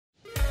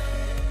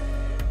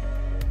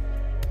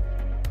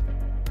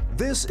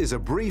This is a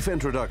brief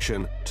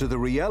introduction to the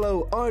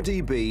Riello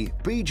RDB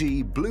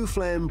BG Blue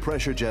Flame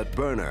Pressure Jet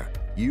Burner,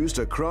 used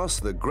across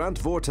the GRANT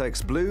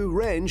Vortex Blue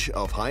range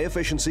of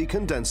high-efficiency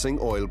condensing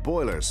oil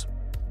boilers.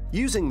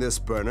 Using this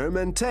burner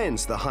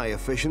maintains the high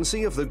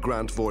efficiency of the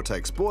GRANT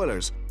Vortex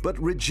boilers, but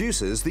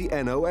reduces the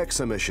NOx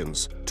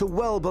emissions to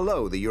well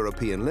below the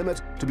European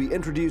limit to be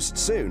introduced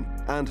soon,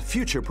 and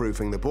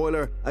future-proofing the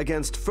boiler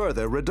against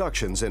further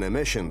reductions in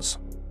emissions.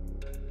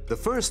 The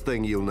first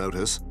thing you'll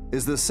notice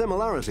is the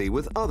similarity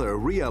with other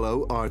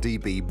Riello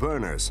RDB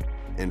burners.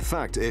 In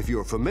fact, if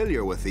you're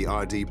familiar with the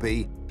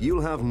RDB,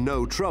 you'll have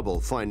no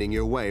trouble finding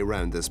your way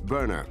around this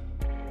burner.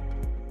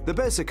 The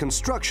basic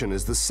construction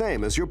is the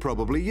same as you're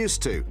probably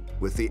used to,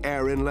 with the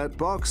air inlet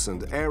box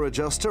and air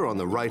adjuster on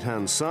the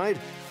right-hand side,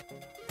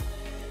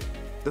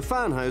 the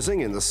fan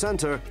housing in the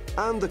center,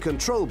 and the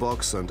control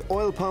box and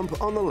oil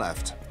pump on the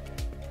left.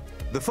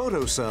 The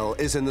photocell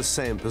is in the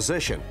same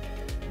position,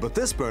 but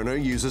this burner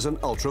uses an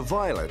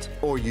ultraviolet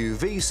or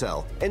UV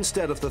cell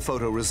instead of the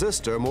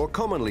photoresistor more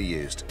commonly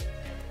used.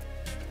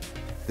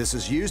 This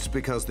is used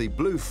because the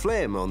blue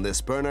flame on this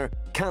burner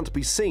can't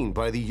be seen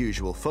by the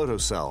usual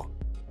photocell.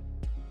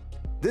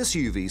 This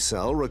UV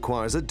cell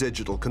requires a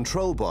digital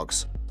control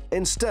box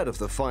instead of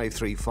the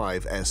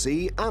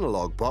 535SE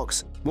analog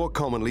box more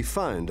commonly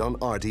found on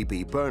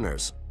RDB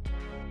burners.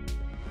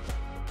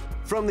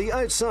 From the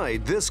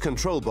outside, this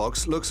control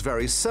box looks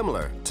very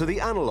similar to the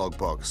analog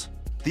box.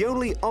 The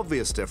only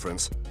obvious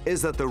difference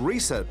is that the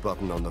reset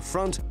button on the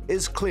front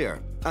is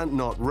clear and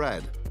not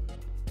red.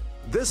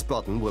 This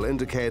button will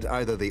indicate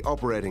either the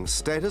operating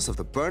status of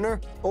the burner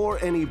or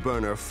any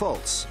burner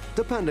faults,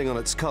 depending on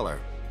its color.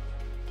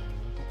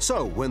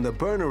 So, when the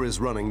burner is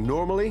running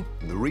normally,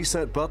 the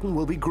reset button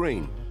will be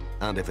green,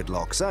 and if it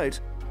locks out,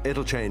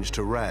 it'll change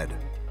to red.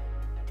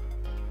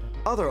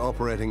 Other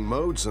operating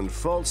modes and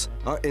faults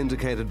are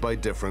indicated by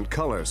different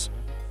colors.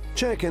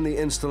 Check in the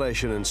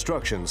installation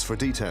instructions for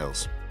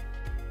details.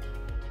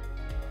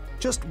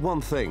 Just one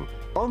thing,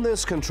 on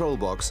this control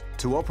box,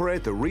 to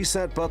operate the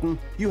reset button,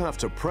 you have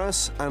to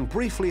press and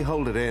briefly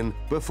hold it in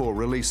before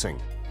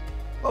releasing.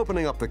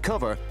 Opening up the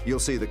cover, you'll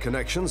see the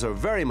connections are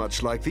very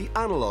much like the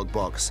analog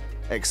box,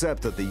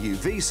 except that the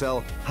UV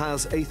cell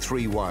has a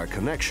 3-wire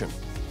connection.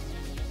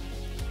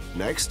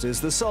 Next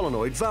is the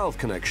solenoid valve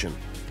connection,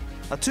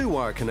 a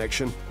 2-wire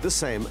connection the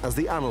same as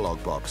the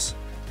analog box.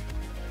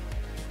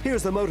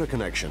 Here's the motor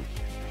connection.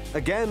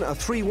 Again, a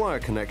 3-wire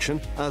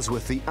connection as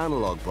with the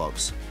analog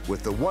box,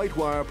 with the white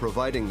wire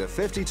providing the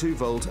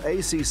 52-volt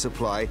AC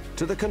supply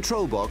to the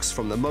control box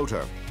from the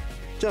motor,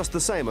 just the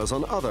same as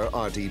on other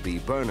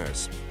RDB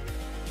burners.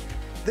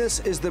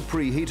 This is the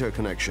preheater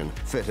connection,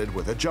 fitted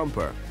with a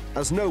jumper,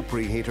 as no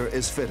preheater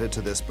is fitted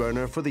to this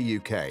burner for the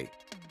UK.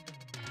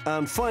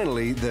 And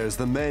finally, there's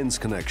the mains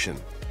connection.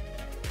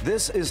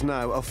 This is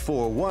now a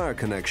 4-wire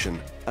connection,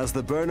 as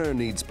the burner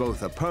needs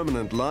both a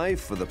permanent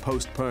live for the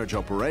post-purge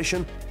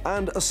operation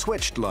and a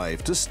switched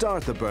live to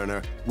start the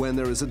burner when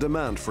there is a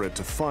demand for it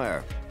to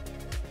fire.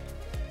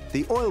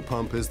 The oil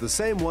pump is the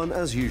same one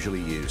as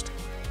usually used,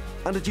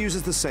 and it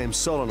uses the same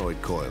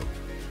solenoid coil.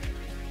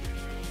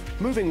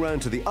 Moving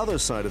round to the other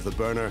side of the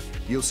burner,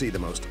 you'll see the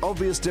most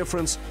obvious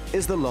difference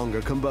is the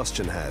longer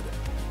combustion head.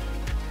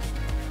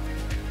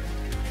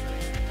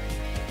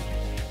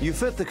 You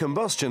fit the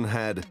combustion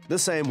head the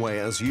same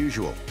way as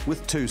usual,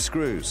 with 2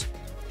 screws.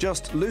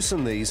 Just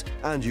loosen these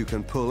and you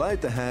can pull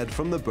out the head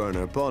from the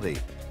burner body.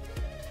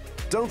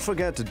 Don't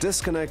forget to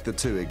disconnect the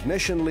 2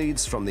 ignition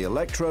leads from the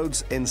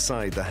electrodes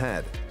inside the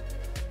head.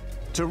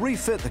 To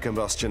refit the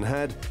combustion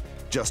head,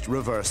 just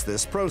reverse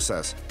this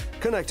process,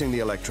 connecting the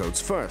electrodes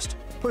first,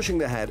 pushing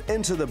the head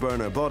into the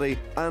burner body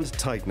and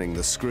tightening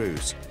the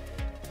screws.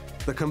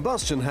 The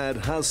combustion head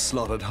has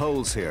slotted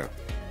holes here.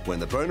 When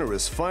the burner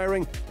is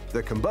firing,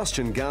 the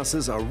combustion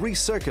gases are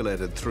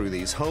recirculated through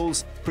these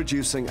holes,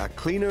 producing a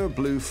cleaner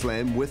blue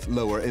flame with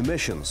lower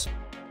emissions.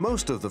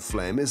 Most of the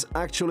flame is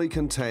actually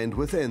contained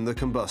within the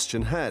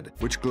combustion head,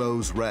 which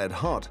glows red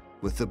hot,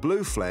 with the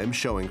blue flame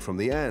showing from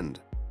the end.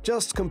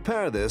 Just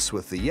compare this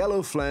with the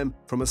yellow flame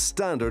from a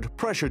standard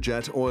pressure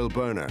jet oil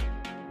burner.